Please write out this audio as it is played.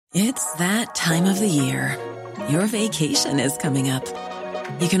It's that time of the year. Your vacation is coming up.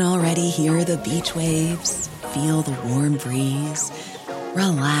 You can already hear the beach waves, feel the warm breeze,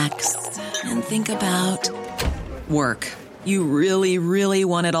 relax, and think about work. You really, really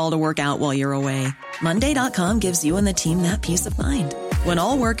want it all to work out while you're away. Monday.com gives you and the team that peace of mind. When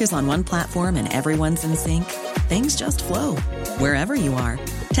all work is on one platform and everyone's in sync, things just flow. Wherever you are,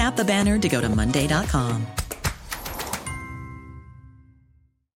 tap the banner to go to Monday.com.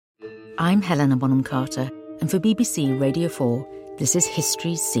 I'm Helena Bonham Carter, and for BBC Radio 4, this is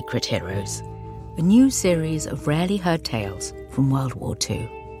History's Secret Heroes, a new series of rarely heard tales from World War II.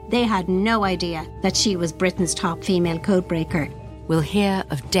 They had no idea that she was Britain's top female codebreaker. We'll hear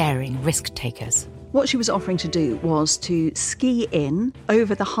of daring risk-takers. What she was offering to do was to ski in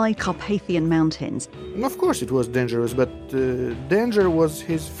over the high Carpathian Mountains. Of course it was dangerous, but danger was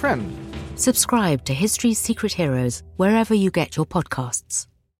his friend. Subscribe to History's Secret Heroes wherever you get your podcasts.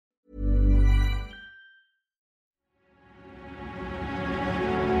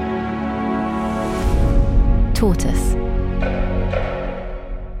 Tortoise.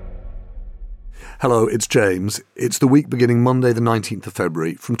 Hello, it's James. It's the week beginning Monday the 19th of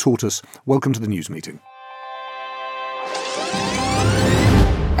February. From Tortoise, welcome to the news meeting.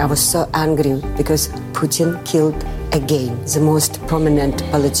 I was so angry because Putin killed again the most prominent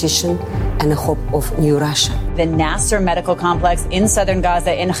politician and hope of New Russia. The Nasser Medical Complex in southern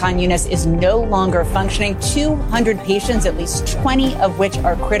Gaza in Khan Yunis is no longer functioning. 200 patients, at least 20 of which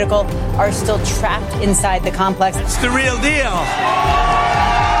are critical, are still trapped inside the complex. It's the real deal.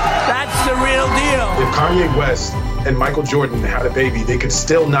 That's the real deal. If Kanye West and Michael Jordan had a baby, they could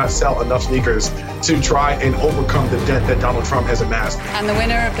still not sell enough sneakers to try and overcome the debt that Donald Trump has amassed. And the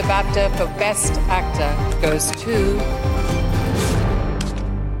winner of the BAFTA for Best Actor goes to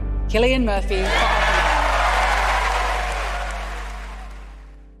Cillian Murphy.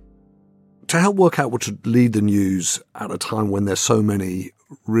 To help work out what should lead the news at a time when there's so many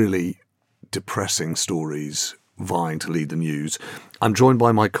really depressing stories vying to lead the news, I'm joined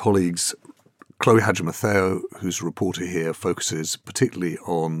by my colleagues Chloe Hadjimatheou, who's a reporter here, focuses particularly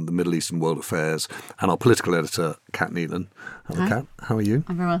on the Middle East and world affairs, and our political editor, Kat Neelan. Hello, Kat. How are you?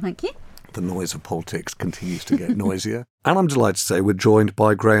 I'm very well, thank you. The noise of politics continues to get noisier. And I'm delighted to say we're joined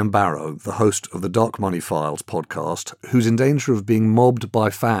by Graham Barrow, the host of the Dark Money Files podcast, who's in danger of being mobbed by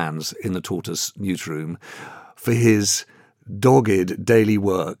fans in the Tortoise newsroom for his dogged daily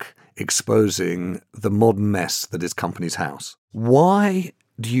work exposing the modern mess that is Companies House. Why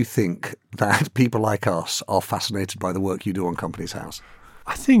do you think that people like us are fascinated by the work you do on Companies House?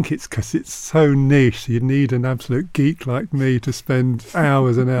 I think it's because it's so niche. You need an absolute geek like me to spend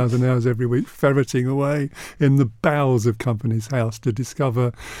hours and hours and hours every week ferreting away in the bowels of Companies House to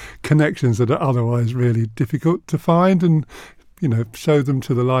discover connections that are otherwise really difficult to find and, you know, show them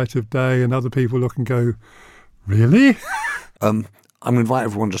to the light of day, and other people look and go, really? I'm going to invite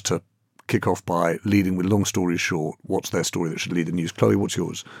everyone just to kick off by leading with long story short. What's their story that should lead the news? Chloe, what's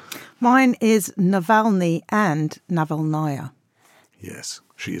yours? Mine is Navalny and Navalnaya. Yes,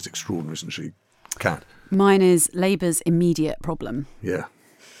 she is extraordinary, isn't she? Kat? Mine is Labour's immediate problem. Yeah,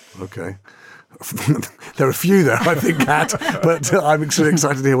 okay. There are a few there, I think, Kat, but I'm excited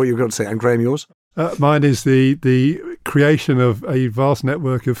to hear what you've got to say. And Graham, yours? Mine is the creation of a vast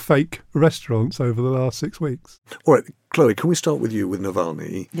network of fake restaurants over the last 6 weeks. All right, Chloe, can we start with you with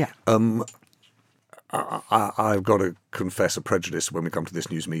Navalny? Yeah. I've got to confess a prejudice when we come to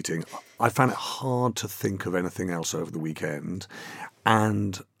this news meeting. I found it hard to think of anything else over the weekend,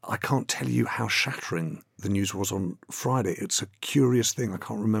 and I can't tell you how shattering the news was on Friday. It's a curious thing. I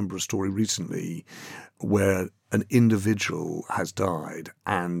can't remember a story recently where an individual has died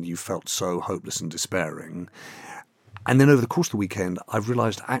and you felt so hopeless and despairing. And then over the course of the weekend, I've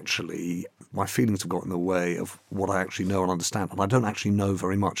realised actually my feelings have got in the way of what I actually know and understand, and I don't actually know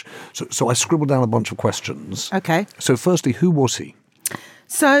very much. So I scribbled down a bunch of questions. Okay. So firstly, who was he?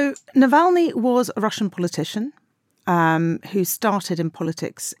 So Navalny was a Russian politician who started in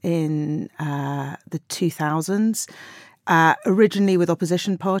politics in the 2000s, originally with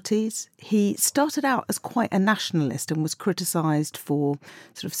opposition parties. He started out as quite a nationalist and was criticised for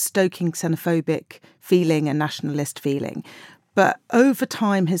sort of stoking xenophobic feeling and nationalist feeling. But over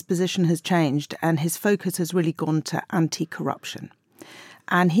time, his position has changed and his focus has really gone to anti-corruption.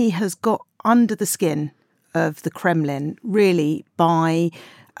 And he has got under the skin of the Kremlin really by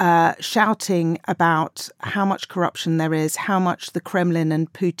shouting about how much corruption there is, how much the Kremlin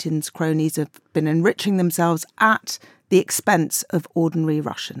and Putin's cronies have been enriching themselves at the expense of ordinary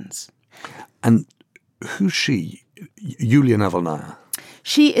Russians. And who's she? Yulia Navalnaya?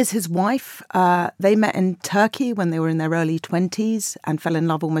 She is his wife. They met in Turkey when they were in their early 20s and fell in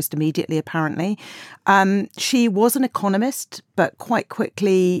love almost immediately, apparently. She was an economist, but quite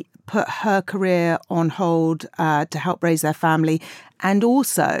quickly put her career on hold to help raise their family. And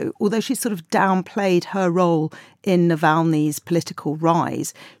also, although she sort of downplayed her role in Navalny's political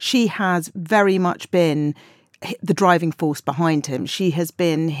rise, she has very much been the driving force behind him. She has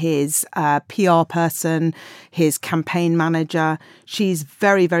been his PR person, his campaign manager. She's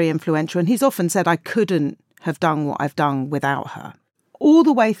very, very influential. And he's often said, I couldn't have done what I've done without her. All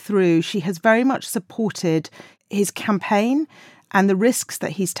the way through, she has very much supported his campaign and the risks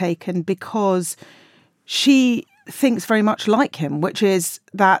that he's taken because she thinks very much like him, which is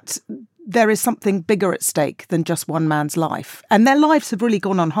that there is something bigger at stake than just one man's life. And their lives have really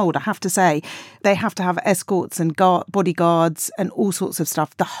gone on hold, I have to say. They have to have escorts and bodyguards and all sorts of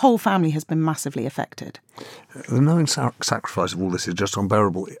stuff. The whole family has been massively affected. The knowing sacrifice of all this is just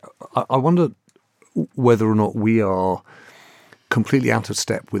unbearable. I wonder whether or not we are completely out of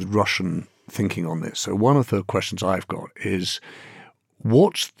step with Russian thinking on this. So one of the questions I've got is,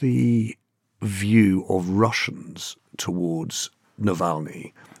 what's the view of Russians towards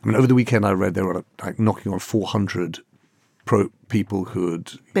Navalny? I mean, over the weekend I read they were like knocking on 400 people who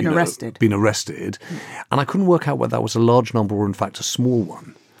had been arrested. And I couldn't work out whether that was a large number or in fact a small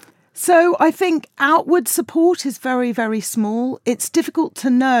one. So I think outward support is very, very small. It's difficult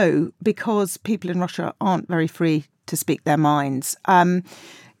to know because people in Russia aren't very free to speak their minds.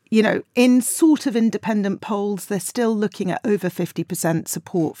 In sort of independent polls, they're still looking at over 50%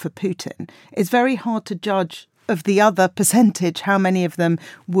 support for Putin. It's very hard to judge of the other percentage how many of them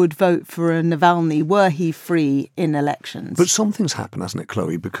would vote for a Navalny were he free in elections. But something's happened, hasn't it,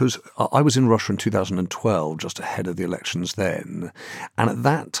 Chloe? Because I was in Russia in 2012, just ahead of the elections then. And at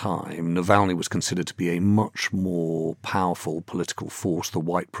that time, Navalny was considered to be a much more powerful political force. The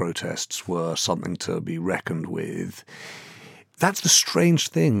white protests were something to be reckoned with. That's the strange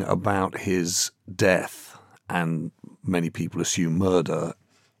thing about his death, and many people assume murder,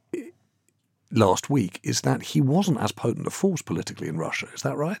 last week, is that he wasn't as potent a force politically in Russia. Is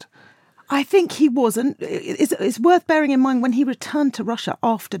that right? I think he wasn't. It's worth bearing in mind when he returned to Russia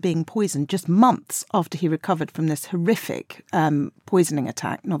after being poisoned, just months after he recovered from this horrific poisoning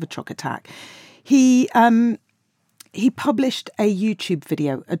attack, Novichok attack. He published a YouTube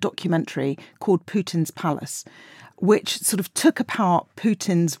video, a documentary called Putin's Palace, which sort of took apart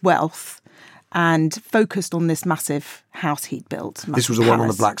Putin's wealth and focused on this massive house he'd built. This was the one on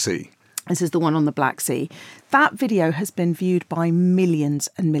the Black Sea? This is the one on the Black Sea. That video has been viewed by millions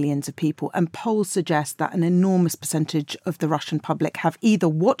and millions of people, and polls suggest that an enormous percentage of the Russian public have either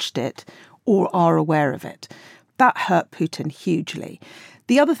watched it or are aware of it. That hurt Putin hugely.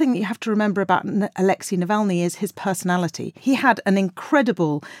 The other thing that you have to remember about Alexei Navalny is his personality. He had an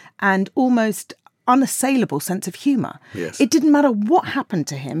incredible and almost unassailable sense of humour. Yes. It didn't matter what happened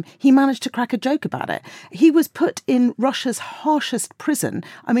to him, he managed to crack a joke about it. He was put in Russia's harshest prison.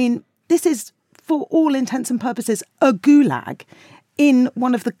 I mean, this is, for all intents and purposes, a gulag in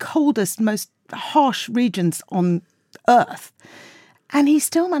one of the coldest, most harsh regions on Earth. And he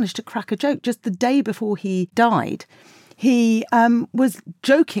still managed to crack a joke. Just the day before he died, he was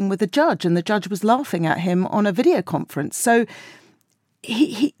joking with the judge, and the judge was laughing at him on a video conference. So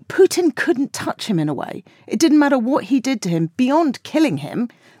Putin couldn't touch him in a way. It didn't matter what he did to him. Beyond killing him,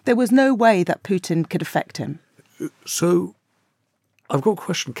 there was no way that Putin could affect him. So I've got a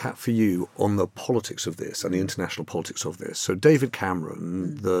question, Kat, for you on the politics of this and the international politics of this. So David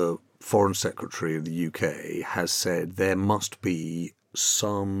Cameron, the Foreign Secretary of the UK, has said there must be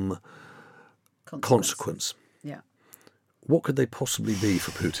some consequence. Yeah. What could they possibly be for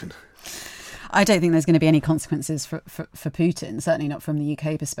Putin? I don't think there's going to be any consequences for Putin, certainly not from the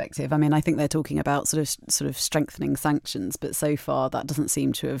UK perspective. I mean, I think they're talking about sort of strengthening sanctions, but so far that doesn't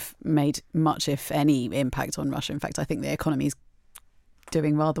seem to have made much, if any, impact on Russia. In fact, I think the economy's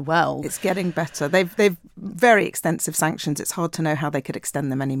doing rather well. It's getting better. They've very extensive sanctions. It's hard to know how they could extend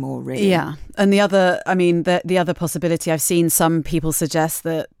them anymore, really. Yeah. And the other possibility, I've seen some people suggest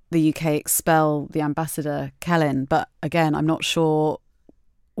that the UK expel the ambassador Kellen, but again, I'm not sure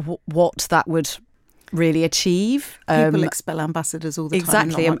what that would really achieve. People expel ambassadors all the time.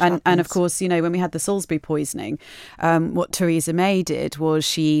 Exactly. And of course, when we had the Salisbury poisoning, what Theresa May did was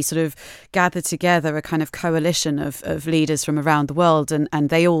she sort of gathered together a kind of coalition of leaders from around the world, and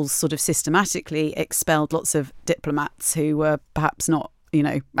they all sort of systematically expelled lots of diplomats who were perhaps not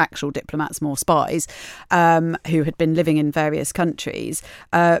actual diplomats, more spies, who had been living in various countries.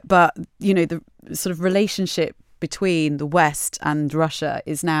 But the sort of relationship between the West and Russia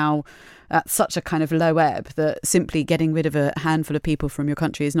is now at such a kind of low ebb that simply getting rid of a handful of people from your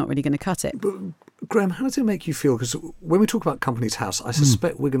country is not really going to cut it. But Graham, how does it make you feel? Because when we talk about Companies House, I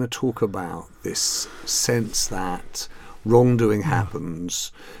suspect we're going to talk about this sense that wrongdoing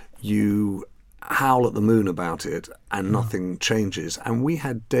happens, you howl at the moon about it and nothing changes. And we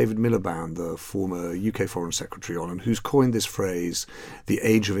had David Miliband, the former UK Foreign Secretary, on, and who's coined this phrase, the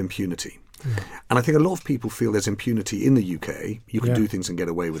age of impunity. And I think a lot of people feel there's impunity in the UK. You can do things and get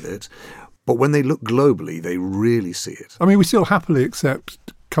away with it. But when they look globally, they really see it. I mean, we still happily accept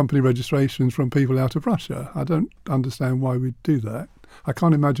company registrations from people out of Russia. I don't understand why we'd do that. I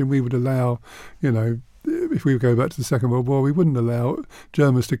can't imagine we would allow, if we go back to the Second World War, we wouldn't allow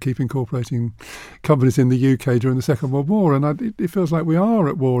Germans to keep incorporating companies in the UK during the Second World War. And it feels like we are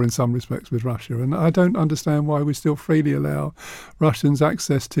at war in some respects with Russia. And I don't understand why we still freely allow Russians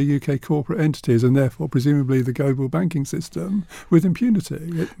access to UK corporate entities and therefore presumably the global banking system with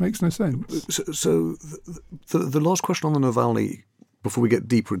impunity. It makes no sense. So the last question on the Navalny, before we get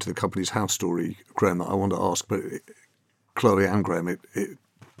deeper into the Companies House story, Graham, that I want to ask, but Chloe and Graham, it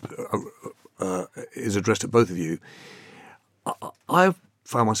is addressed at both of you. I've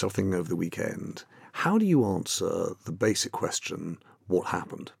found myself thinking over the weekend, how do you answer the basic question, what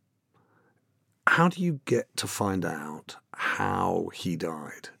happened? How do you get to find out how he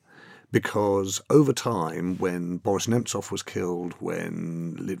died? Because over time, when Boris Nemtsov was killed,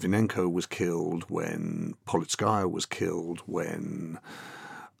 when Litvinenko was killed, when Politskaya was killed, when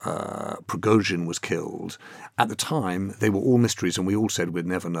Prigozhin was killed, at the time, they were all mysteries and we all said we'd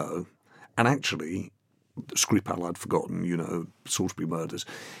never know. And actually, Skripal I'd forgotten, Salisbury murders.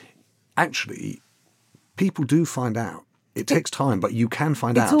 Actually, people do find out. It takes time, but you can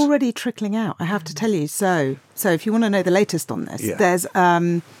find out. It's already trickling out, I have to tell you. So if you want to know the latest on this, there's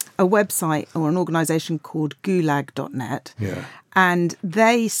a website or an organisation called gulag.net. Yeah. And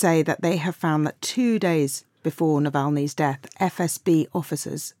they say that they have found that 2 days before Navalny's death, FSB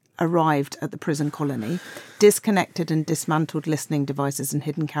officers arrived at the prison colony, disconnected and dismantled listening devices and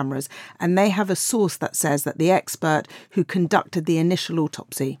hidden cameras. And they have a source that says that the expert who conducted the initial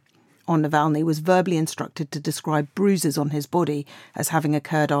autopsy on Navalny was verbally instructed to describe bruises on his body as having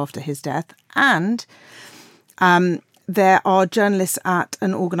occurred after his death. And there are journalists at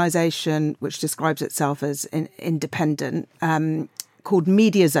an organisation which describes itself as independent, called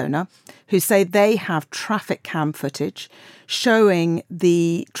Mediazona, who say they have traffic cam footage showing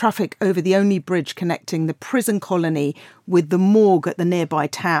the traffic over the only bridge connecting the prison colony with the morgue at the nearby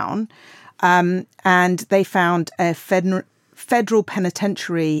town. And they found a federal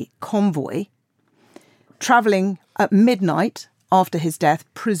penitentiary convoy travelling at midnight after his death,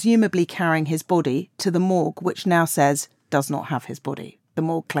 presumably carrying his body to the morgue, which now says does not have his body. The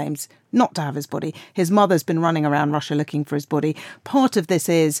morgue claims not to have his body. His mother's been running around Russia looking for his body. Part of this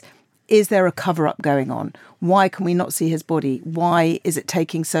is there a cover-up going on? Why can we not see his body? Why is it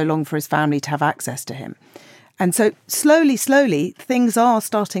taking so long for his family to have access to him? And so slowly, things are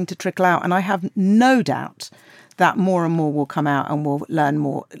starting to trickle out. And I have no doubt that more and more will come out and we'll learn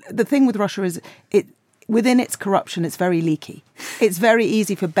more. The thing with Russia is within its corruption, it's very leaky. It's very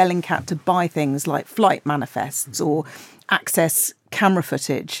easy for Bellingcat to buy things like flight manifests or access camera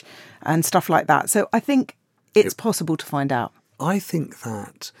footage and stuff like that. So I think it's possible to find out. I think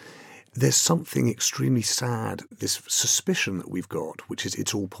that there's something extremely sad, this suspicion that we've got, which is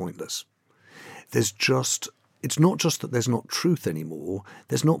it's all pointless. It's not just that there's not truth anymore,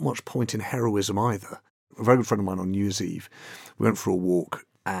 there's not much point in heroism either. A very good friend of mine on New Year's Eve, we went for a walk,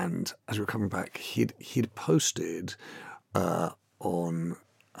 and as we were coming back, he'd posted on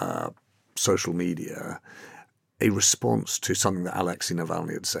social media a response to something that Alexei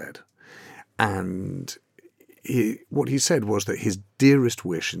Navalny had said. And what he said was that his dearest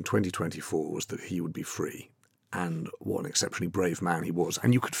wish in 2024 was that he would be free. And what an exceptionally brave man he was.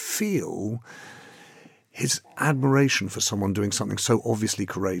 And you could feel his admiration for someone doing something so obviously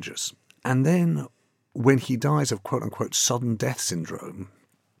courageous. And then when he dies of quote-unquote sudden death syndrome,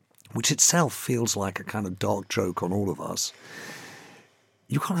 which itself feels like a kind of dark joke on all of us,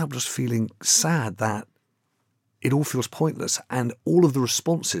 you can't help just feeling sad that it all feels pointless and all of the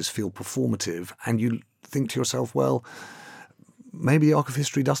responses feel performative, and you think to yourself, well, maybe the arc of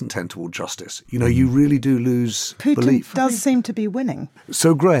history doesn't tend toward justice. You really do lose belief. Putin does seem to be winning.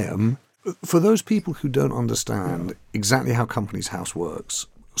 So, Graham, for those people who don't understand exactly how Companies House works,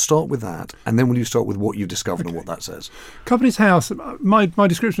 start with that, and then will you start with what you've discovered and what that says? Companies House, my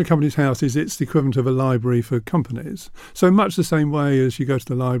description of Companies House is it's the equivalent of a library for companies. So much the same way as you go to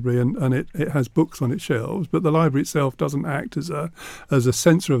the library and it has books on its shelves, but the library itself doesn't act as a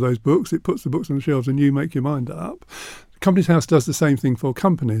censor of those books. It puts the books on the shelves and you make your mind up. Companies House does the same thing for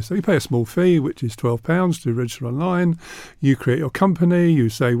companies. So you pay a small fee, which is £12 to register online. You create your company, you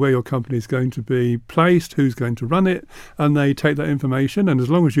say where your company is going to be placed, who's going to run it, and they take that information, and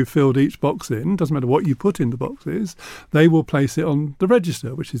as long as you've filled each box in, doesn't matter what you put in the boxes, they will place it on the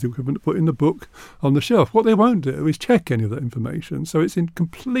register, which is the equivalent to putting the book on the shelf. What they won't do is check any of that information, so it's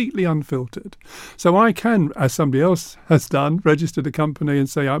completely unfiltered. So I can, as somebody else has done, register the company and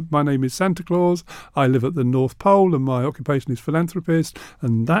say, my name is Santa Claus, I live at the North Pole, and my occupation is philanthropist,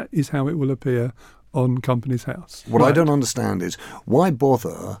 and that is how it will appear on Companies House. What I don't understand is why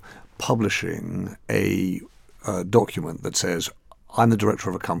bother publishing a document that says, I'm the director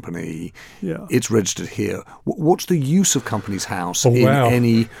of a company, it's registered here. What's the use of Companies House in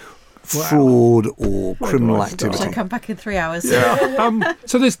any fraud or criminal activity? Shall I come back in 3 hours? Yeah.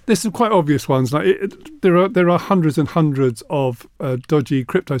 So there's some quite obvious ones. Like there are hundreds and hundreds of dodgy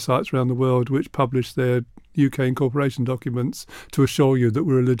crypto sites around the world which publish their UK incorporation documents to assure you that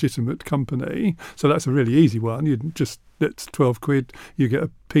we're a legitimate company. So that's a really easy one. It's 12 quid. You get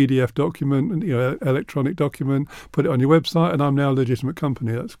a PDF document, electronic document, put it on your website, and I'm now a legitimate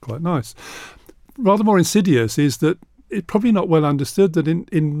company. That's quite nice. Rather more insidious is that it's probably not well understood that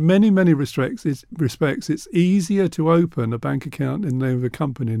in many, many respects, it's easier to open a bank account in the name of a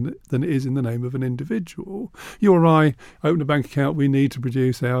company than it is in the name of an individual. You or I open a bank account, we need to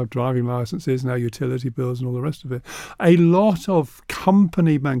produce our driving licenses and our utility bills and all the rest of it. A lot of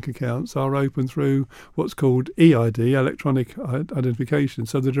company bank accounts are open through what's called EID, electronic identification.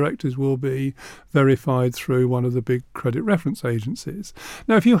 So the directors will be verified through one of the big credit reference agencies.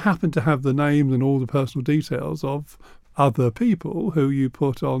 Now, if you happen to have the names and all the personal details of other people who you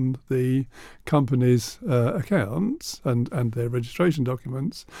put on the company's accounts and their registration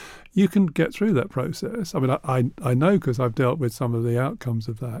documents, you can get through that process. I mean, I know because I've dealt with some of the outcomes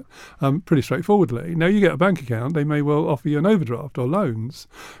of that pretty straightforwardly. Now, you get a bank account, they may well offer you an overdraft or loans.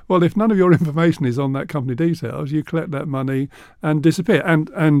 Well, if none of your information is on that company details, you collect that money and disappear.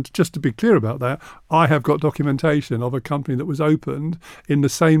 And just to be clear about that, I have got documentation of a company that was opened in the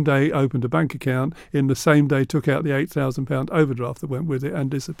same day, opened a bank account, in the same day took out the £8,000 overdraft that went with it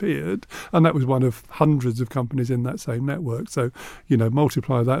and disappeared. And that was one of hundreds of companies in that same network. So,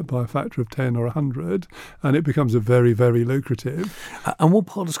 multiply that by a factor of 10 or 100, and it becomes a very, very lucrative. And what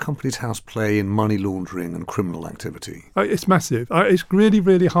part does Companies House play in money laundering and criminal activity? It's massive. It's really,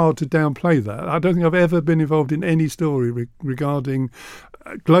 really hard to downplay that. I don't think I've ever been involved in any story regarding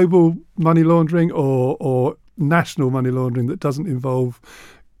global money laundering or national money laundering that doesn't involve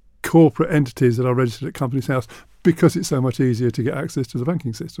corporate entities that are registered at Companies House, because it's so much easier to get access to the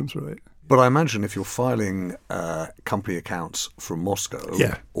banking system through it. But I imagine if you're filing company accounts from Moscow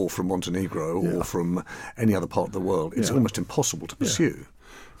or from Montenegro or from any other part of the world, it's almost impossible to pursue.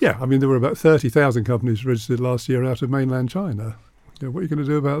 Yeah, I mean, there were about 30,000 companies registered last year out of mainland China. What are you going to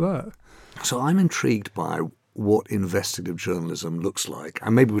do about that? So I'm intrigued by what investigative journalism looks like.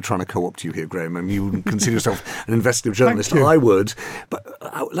 And maybe we're trying to co-opt you here, Graham. I mean, you wouldn't consider yourself an investigative journalist. I would. But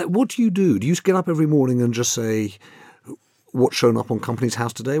what do? Do you get up every morning and just say, what's shown up on Companies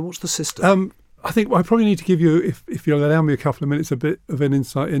House today? What's the system? I think I probably need to give you, if you'll allow me a couple of minutes, a bit of an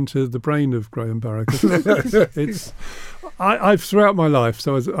insight into the brain of Graham Barrow. I've throughout my life,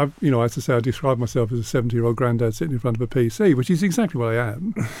 so as I say, I describe myself as a 70-year-old granddad sitting in front of a PC, which is exactly what I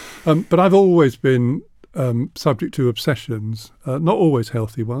am. But I've always been subject to obsessions, not always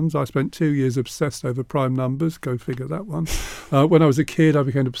healthy ones. I spent 2 years obsessed over prime numbers, go figure that one. When I was a kid, I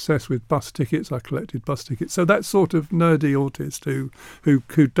became obsessed with bus tickets. I collected bus tickets. So that sort of nerdy autist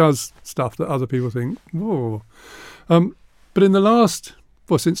who does stuff that other people think, whoa. But in the last,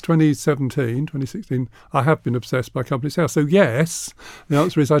 since 2016, I have been obsessed by Companies House. So yes, the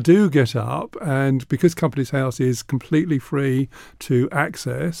answer is I do get up, and because Companies House is completely free to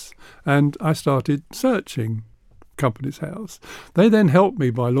access, and I started searching Companies House. They then helped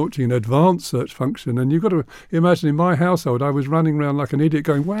me by launching an advanced search function, and you've got to imagine in my household I was running around like an idiot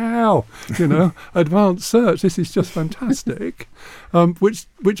going, wow, advanced search, this is just fantastic,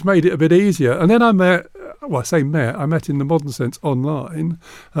 which made it a bit easier. And then I met in the modern sense online,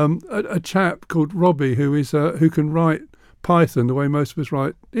 a chap called Robbie who can write Python the way most of us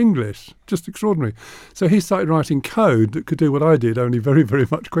write English. Just extraordinary. So he started writing code that could do what I did, only very, very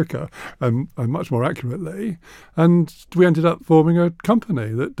much quicker and much more accurately. And we ended up forming a company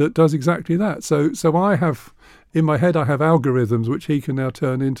that does exactly that. So I have, in my head, I have algorithms which he can now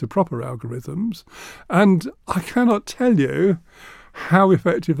turn into proper algorithms. And I cannot tell you how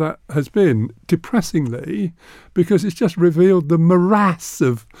effective that has been, depressingly, because it's just revealed the morass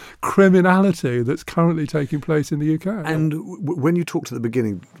of criminality that's currently taking place in the UK. And when you talked at the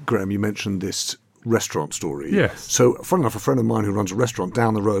beginning, Graham, you mentioned this restaurant story. Yes. So, funny enough, a friend of mine who runs a restaurant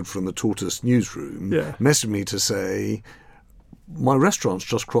down the road from the Tortoise newsroom messaged me to say, my restaurant's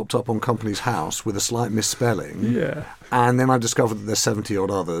just cropped up on Company's House with a slight misspelling. Yeah. And then I discovered that there's 70-odd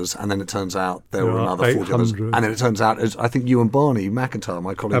others, and then it turns out there were another 40 others. And then it turns out, as I think you and Barney McIntyre,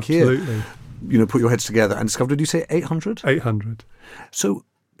 my colleague here, put your heads together and discovered, did you say 800? 800. So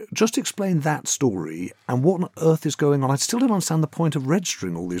just explain that story and what on earth is going on. I still don't understand the point of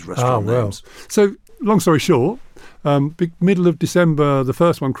registering all these restaurant names. So, long story short, middle of December, the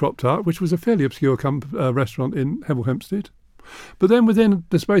first one cropped up, which was a fairly obscure restaurant in Hemel Hempstead. But then within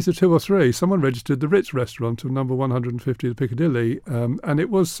the space of 2 or 3, someone registered the Ritz restaurant of number 150 of Piccadilly, and it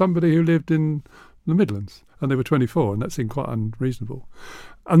was somebody who lived in the Midlands, and they were 24, and that seemed quite unreasonable.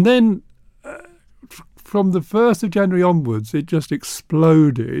 And then from the 1st of January onwards, it just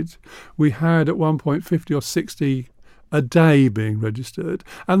exploded. We had at one point 50 or 60 a day being registered,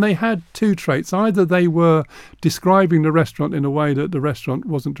 and they had 2 traits. Either they were describing the restaurant in a way that the restaurant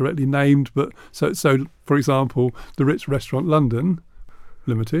wasn't directly named, but so for example, the Ritz Restaurant London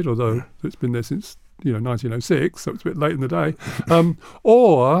Limited, although it's been there since 1906, so it's a bit late in the day,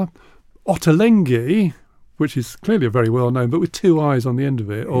 or Ottolenghi, which is clearly a very well-known, but with 2 I's on the end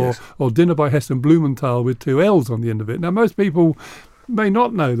of it, or Dinner by Heston Blumenthal with 2 L's on the end of it. Now, most people may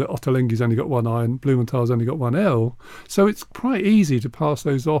not know that Ottolenghi's only got 1 I and Blumenthal's only got 1 L. So it's quite easy to pass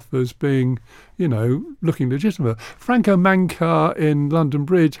those off as being, looking legitimate. Franco Manca in London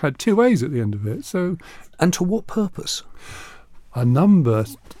Bridge had 2 A's at the end of it. So, and to what purpose? A number.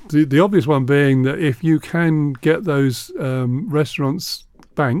 The obvious one being that if you can get those restaurants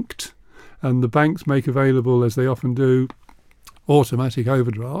banked, and the banks make available, as they often do, automatic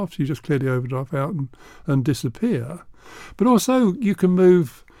overdrafts, you just clear the overdraft out and disappear. But also you can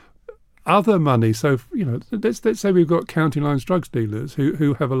move other money. So, let's say we've got county lines drugs dealers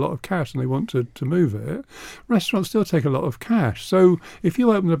who have a lot of cash and they want to move it. Restaurants still take a lot of cash. So if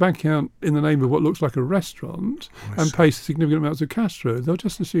you open a bank account in the name of what looks like a restaurant and pay significant amounts of cash through, they'll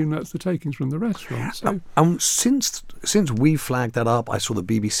just assume that's the takings from the restaurant. So, since we flagged that up, I saw the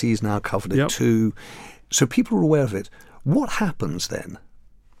BBC's now covered it too. So people are aware of it. What happens then?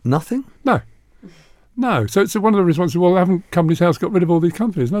 Nothing? No. So it's one of the responses, well, haven't Company's House got rid of all these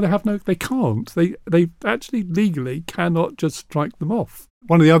companies? No, they can't. They actually legally cannot just strike them off.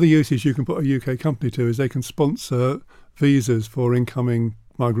 One of the other uses you can put a UK company to is they can sponsor visas for incoming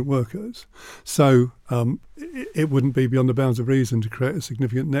migrant workers. So it wouldn't be beyond the bounds of reason to create a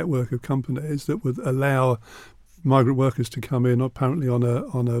significant network of companies that would allow migrant workers to come in apparently on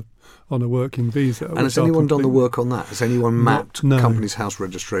a working visa. And has anyone done the work on that? Has anyone mapped Company's House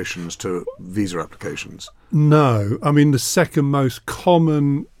registrations to visa applications? No. I mean, the second most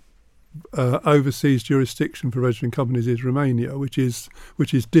common overseas jurisdiction for registering companies is Romania, which is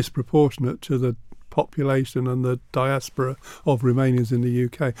disproportionate to the population and the diaspora of Romanians in the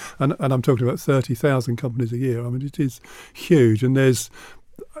UK. And I'm talking about 30,000 companies a year. I mean, it is huge. And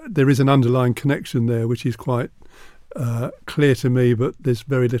there is an underlying connection there, which is quite clear to me, but there's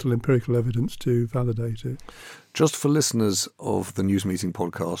very little empirical evidence to validate it. Just for listeners of the News Meeting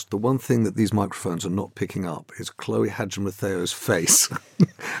podcast, the one thing that these microphones are not picking up is Chloe Hadjimatheo's face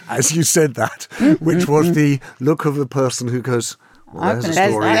as you said that, which was the look of a person who goes, well, there's a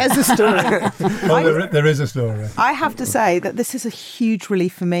story. There's a story. There is a story. I have to say that this is a huge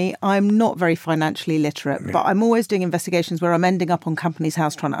relief for me. I'm not very financially literate, but I'm always doing investigations where I'm ending up on Company's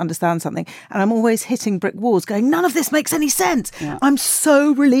House trying to understand something, and I'm always hitting brick walls going, none of this makes any sense. Yeah. I'm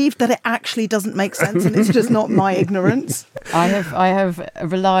so relieved that it actually doesn't make sense and it's just not my ignorance. I have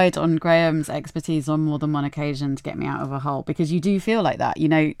relied on Graham's expertise on more than one occasion to get me out of a hole, because you do feel like that.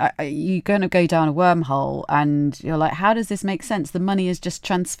 You're going to go down a wormhole and you're like, how does this make sense? The money is just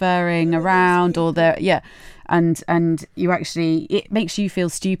transferring around, or and you actually, it makes you feel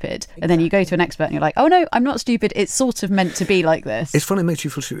stupid. And then you go to an expert and you're like, oh no, I'm not stupid, it's sort of meant to be like this. It's funny, it makes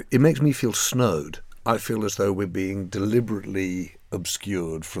you feel stupid. It makes me feel snowed. I feel as though we're being deliberately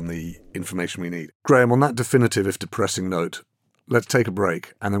obscured from the information we need. Graham, on that definitive, if depressing note, let's take a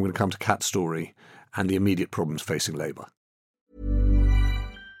break, and then we're going to come to Kat's story and the immediate problems facing Labour.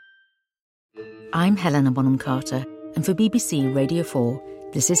 I'm Helena Bonham Carter, and for BBC Radio 4,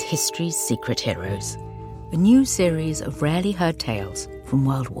 this is History's Secret Heroes, a new series of rarely heard tales from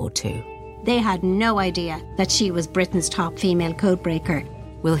World War II. They had no idea that she was Britain's top female codebreaker.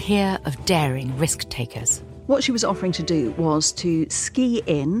 We'll hear of daring risk-takers. What she was offering to do was to ski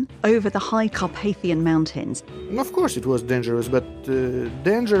in over the high Carpathian Mountains. Of course it was dangerous, but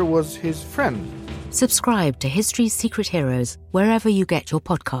danger was his friend. Subscribe to History's Secret Heroes wherever you get your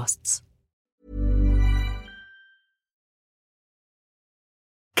podcasts.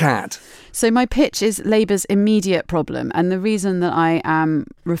 Kat. So my pitch is Labour's immediate problem. And the reason that I am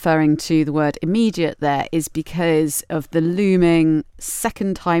referring to the word immediate there is because of the looming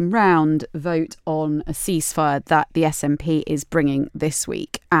second time round vote on a ceasefire that the SNP is bringing this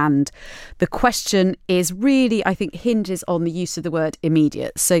week. And the question is really, I think, hinges on the use of the word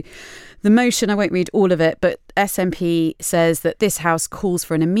immediate. So the motion, I won't read all of it, but SNP says that this House calls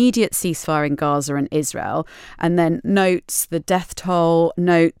for an immediate ceasefire in Gaza and Israel, and then notes the death toll,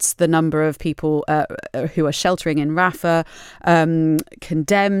 notes the number of people who are sheltering in Rafah,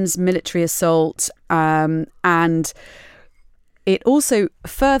 condemns military assault, and it also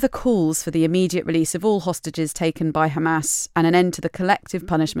further calls for the immediate release of all hostages taken by Hamas and an end to the collective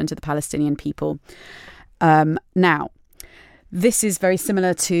punishment of the Palestinian people. Now, this is very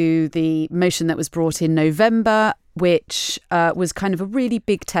similar to the motion that was brought in November, which was kind of a really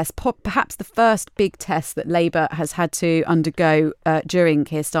big test, perhaps the first big test that Labour has had to undergo during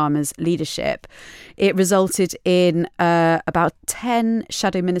Keir Starmer's leadership. It resulted in about 10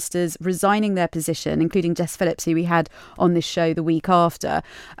 shadow ministers resigning their position, including Jess Phillips, who we had on this show the week after,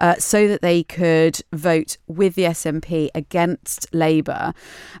 so that they could vote with the SNP against Labour.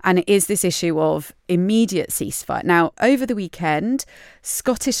 And it is this issue of immediate ceasefire. Now, over the weekend,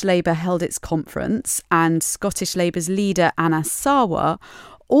 Scottish Labour held its conference, and Scottish Labour's leader, Anna Sarwar,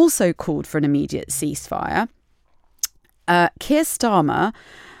 also called for an immediate ceasefire. Keir Starmer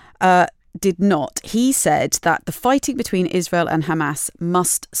did not. He said that the fighting between Israel and Hamas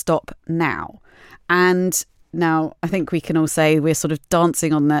must stop now. And now, I think we can all say we're sort of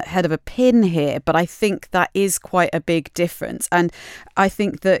dancing on the head of a pin here, but I think that is quite a big difference. And I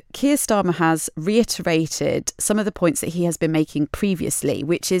think that Keir Starmer has reiterated some of the points that he has been making previously,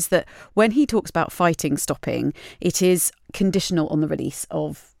 which is that when he talks about fighting stopping, it is conditional on the release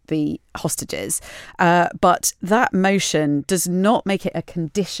of the hostages. But that motion does not make it a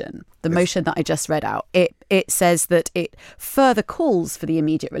condition. The motion that I just read out, it says that it further calls for the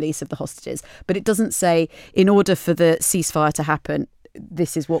immediate release of the hostages, but it doesn't say in order for the ceasefire to happen,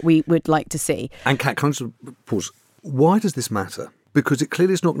 this is what we would like to see. And Kat, can I just pause? Why does this matter? Because it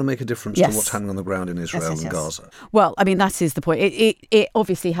clearly is not going to make a difference to what's happening on the ground in Israel and Gaza. Well, I mean, that is the point. It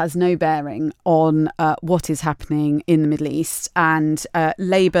obviously has no bearing on what is happening in the Middle East. And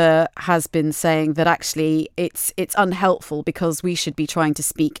Labour has been saying that actually it's unhelpful because we should be trying to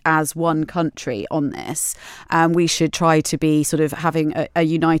speak as one country on this. And we should try to be sort of having a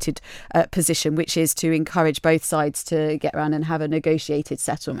united position, which is to encourage both sides to get around and have a negotiated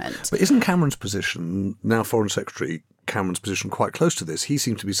settlement. But isn't Cameron's position, now Foreign Secretary Cameron's position, quite close to this? He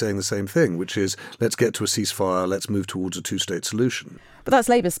seemed to be saying the same thing, which is let's get to a ceasefire, let's move towards a two-state solution. But that's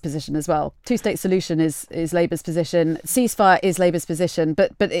Labour's position as well. Two-state solution is Labour's position. Ceasefire is Labour's position,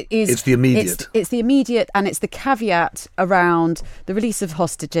 but it is... It's the immediate. It's the immediate, and it's the caveat around the release of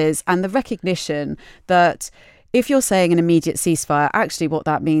hostages and the recognition that if you're saying an immediate ceasefire, actually what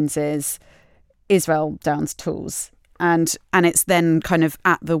that means is Israel downs tools. And it's then kind of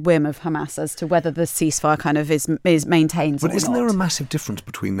at the whim of Hamas as to whether the ceasefire kind of is maintained or not. But isn't there a massive difference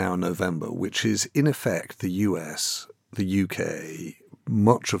between now and November, which is, in effect, the US, the UK,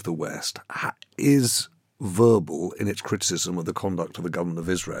 much of the West is verbal in its criticism of the conduct of the government of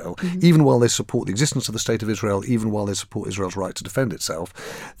Israel, even while they support the existence of the state of Israel, even while they support Israel's right to defend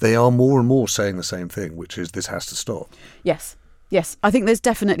itself, they are more and more saying the same thing, which is this has to stop. Yes, I think there's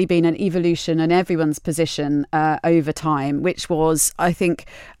definitely been an evolution in everyone's position over time, which was, I think,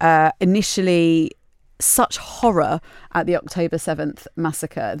 initially such horror at the October 7th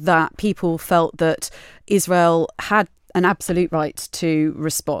massacre that people felt that Israel had an absolute right to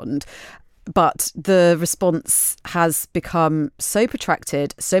respond. But the response has become so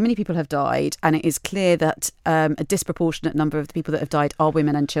protracted, so many people have died, and it is clear that a disproportionate number of the people that have died are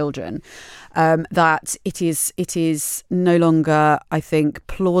women and children, that it is no longer, I think,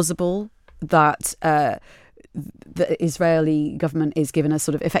 plausible that the Israeli government is given a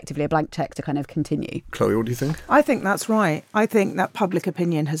sort of effectively a blank check to kind of continue. Chloe, what do you think? I think that's right. I think that public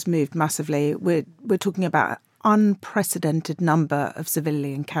opinion has moved massively. We're talking about an unprecedented number of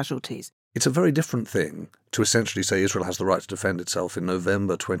civilian casualties. It's a very different thing to essentially say Israel has the right to defend itself in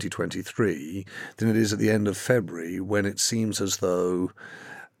November 2023 than it is at the end of February, when it seems as though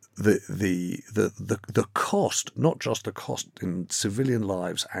the cost, not just the cost in civilian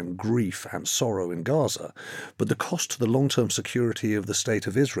lives and grief and sorrow in Gaza, but the cost to the long-term security of the state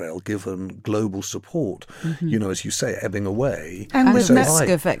of Israel, given global support, as you say, ebbing away. And with risk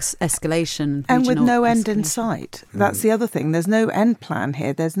of escalation. And with no end in sight. That's the other thing. There's no end plan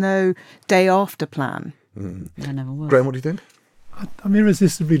here. There's no day after plan. There never was. Graham, what do you think? I'm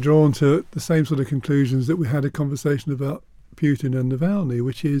irresistibly drawn to the same sort of conclusions that we had a conversation about Putin and Navalny,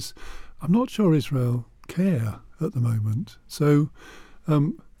 which is, I'm not sure Israel care at the moment. So,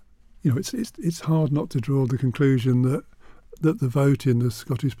 it's hard not to draw the conclusion that the vote in the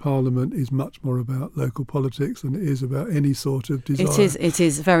Scottish Parliament is much more about local politics than it is about any sort of desire. It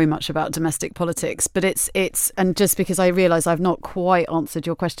is very much about domestic politics, but it's and just because I realise I've not quite answered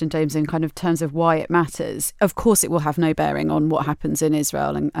your question, James, in kind of terms of why it matters. Of course, it will have no bearing on what happens in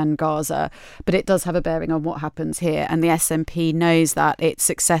Israel and Gaza, but it does have a bearing on what happens here. And the SNP knows that it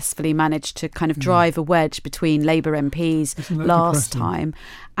successfully managed to kind of drive a wedge between Labour MPs last time.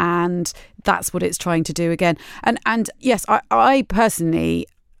 And that's what it's trying to do again. And yes, I personally,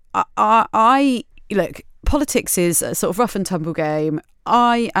 I look, politics is a sort of rough and tumble game.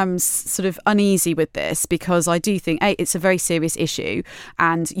 I am sort of uneasy with this because I do think, A, it's a very serious issue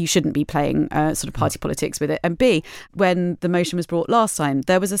and you shouldn't be playing sort of party politics with it. And B, when the motion was brought last time,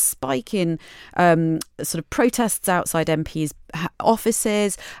 there was a spike in sort of protests outside MPs'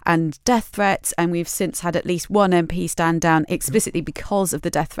 offices and death threats. And we've since had at least one MP stand down explicitly because of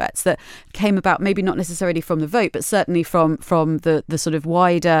the death threats that came about, maybe not necessarily from the vote, but certainly from the sort of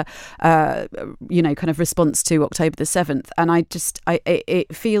wider, kind of response to October the 7th. And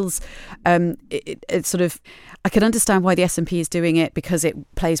it feels it's sort of, I can understand why the SNP is doing it because it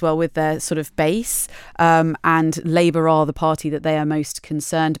plays well with their sort of base, and Labour are the party that they are most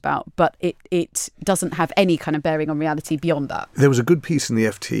concerned about, but it doesn't have any kind of bearing on reality beyond that. There was a good piece in the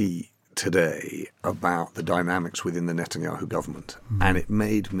FT today about the dynamics within the Netanyahu government, and it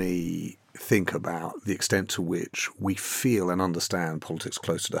made me think about the extent to which we feel and understand politics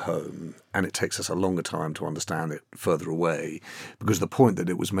closer to home, and it takes us a longer time to understand it further away, because the point that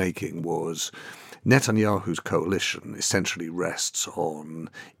it was making was Netanyahu's coalition essentially rests on,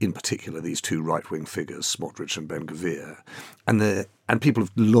 in particular, these two right-wing figures, Smotrich and Ben-Gvir, and people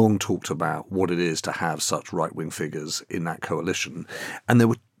have long talked about what it is to have such right-wing figures in that coalition, and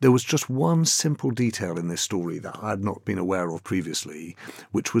there was just one simple detail in this story that I had not been aware of previously,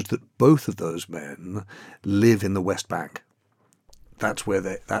 which was that both of those men live in the West Bank. That's where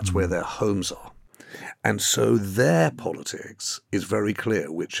their homes are. And so their politics is very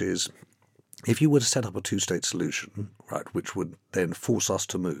clear, which is, if you were to set up a two-state solution, right, which would then force us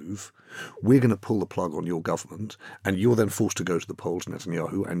to move, we're going to pull the plug on your government, and you're then forced to go to the polls,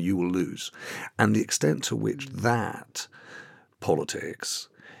 Netanyahu, and you will lose. And the extent to which that politics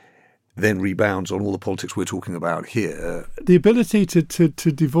then rebounds on all the politics we're talking about here. The ability to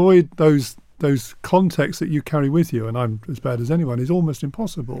devoid those contexts that you carry with you, and I'm as bad as anyone, is almost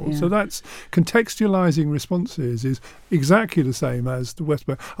impossible. Yeah. So that's contextualising responses is exactly the same as the West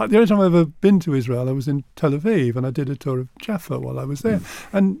Bank. The only time I've ever been to Israel, I was in Tel Aviv, and I did a tour of Jaffa while I was there.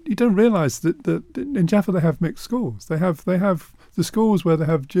 And you don't realise that in Jaffa they have mixed schools. They have the schools where they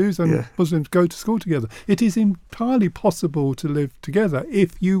have Jews and Muslims go to school together. It is entirely possible to live together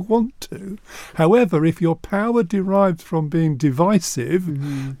if you want to. However, if your power derives from being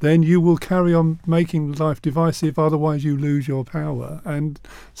divisive, then you will carry on making life divisive, otherwise you lose your power. And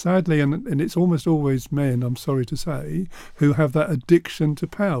sadly, and it's almost always men, I'm sorry to say, who have that addiction to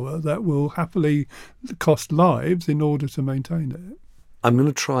power that will happily cost lives in order to maintain it. I'm going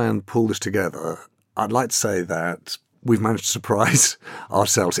to try and pull this together. I'd like to say that we've managed to surprise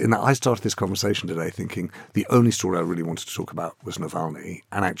ourselves in that I started this conversation today thinking the only story I really wanted to talk about was Navalny,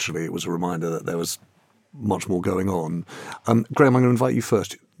 and actually it was a reminder that there was much more going on. Graham, I'm going to invite you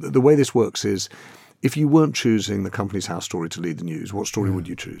first. The way this works is, if you weren't choosing the Company's House story to lead the news, what story would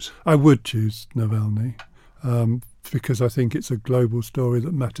you choose? I would choose Navalny. Because I think it's a global story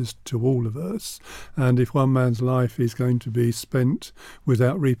that matters to all of us. And if one man's life is going to be spent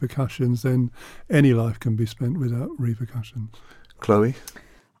without repercussions, then any life can be spent without repercussions. Chloe?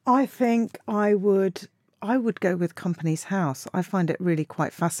 I think I would go with Company's House. I find it really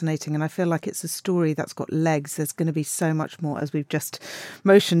quite fascinating, and I feel like it's a story that's got legs. There's going to be so much more, as we've just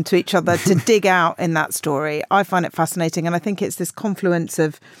motioned to each other, to dig out in that story. I find it fascinating, and I think it's this confluence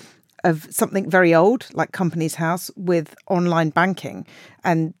of something very old, like Company's House, with online banking.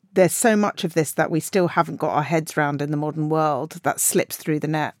 And there's so much of this that we still haven't got our heads around in the modern world that slips through the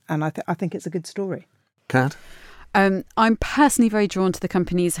net. And I think it's a good story. Kat? I'm personally very drawn to the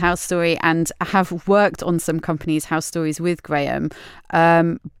Company's House story and have worked on some Company's House stories with Graham.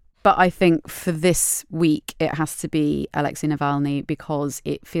 But I think for this week, it has to be Alexei Navalny because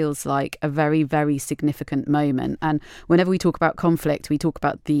it feels like a very, very significant moment. And whenever we talk about conflict, we talk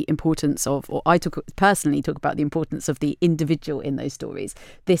about the importance of, or I personally talk about the importance of the individual in those stories.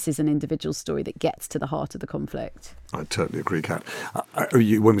 This is an individual story that gets to the heart of the conflict. I totally agree, Kat.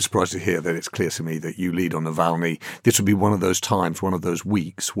 You won't be surprised to hear that it's clear to me that you lead on Navalny. This would be one of those times, one of those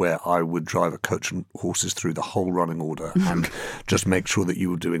weeks where I would drive a coach and horses through the whole running order and just make sure that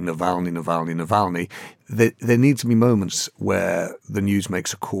you were doing Navalny. There need to be moments where the news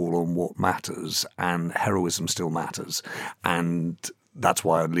makes a call on what matters and heroism still matters. And that's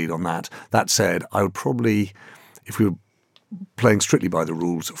why I'd lead on that. That said, I would probably, if we were playing strictly by the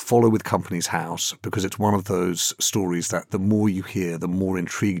rules, follow with Company's House, because it's one of those stories that the more you hear, the more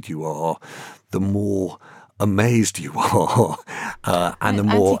intrigued you are, the more amazed you are, and the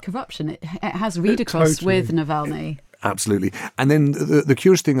more anti-corruption. It has read across Totally. with Navalny. Absolutely. And then the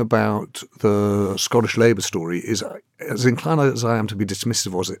curious thing about the Scottish Labour story is, as inclined as I am to be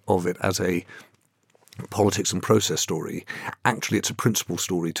dismissive of it as a politics and process story, actually it's a principle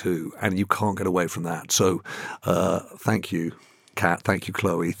story too, and you can't get away from that. So thank you, Kat, thank you,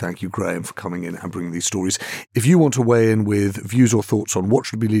 Chloe, thank you, Graham, for coming in and bringing these stories. If you want to weigh in with views or thoughts on what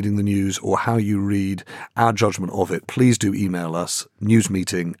should be leading the news or how you read our judgment of it, please do email us,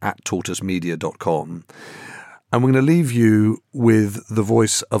 newsmeeting@tortoisemedia.com. And we're going to leave you with the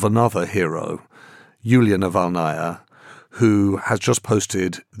voice of another hero, Yulia Navalnaya, who has just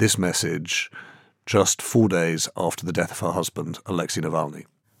posted this message just 4 days after the death of her husband, Alexei Navalny.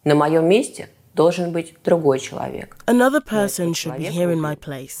 На моем месте должен быть другой человек. Another person should be here in my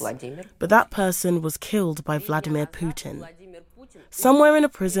place, but that person was killed by Vladimir Putin. Somewhere in a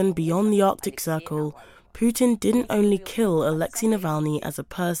prison beyond the Arctic Circle, Putin didn't only kill Alexei Navalny as a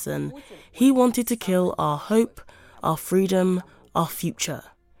person, he wanted to kill our hope, our freedom, our future.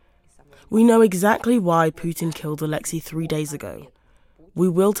 We know exactly why Putin killed Alexei 3 days ago. We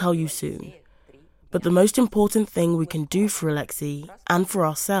will tell you soon. But the most important thing we can do for Alexei and for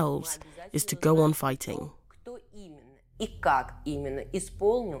ourselves is to go on fighting. Кто именно и как именно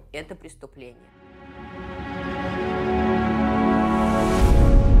исполнил это преступление?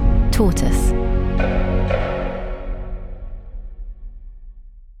 Tortoise.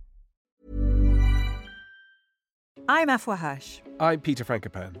 I'm Afua Hirsch. I'm Peter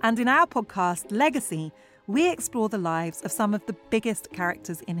Frankopan. And in our podcast, Legacy, we explore the lives of some of the biggest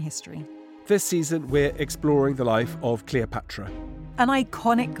characters in history. This season, we're exploring the life of Cleopatra. An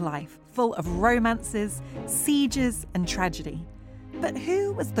iconic life full of romances, sieges, and tragedy. But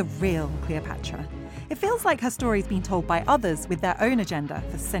who was the real Cleopatra? It feels like her story's been told by others with their own agenda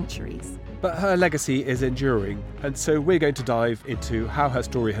for centuries. But her legacy is enduring, and so we're going to dive into how her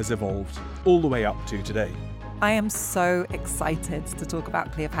story has evolved all the way up to today. I am so excited to talk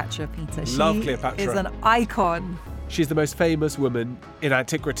about Cleopatra, Peter. Love Cleopatra. She is an icon. She's the most famous woman in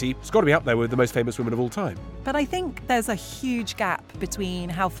antiquity. It's got to be up there with the most famous women of all time. But I think there's a huge gap between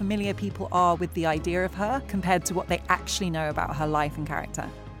how familiar people are with the idea of her compared to what they actually know about her life and character.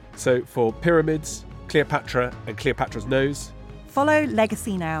 So for Pyramids, Cleopatra and Cleopatra's Nose, follow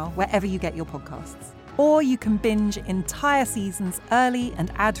Legacy now wherever you get your podcasts. Or you can binge entire seasons early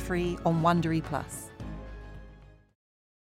and ad-free on Wondery Plus.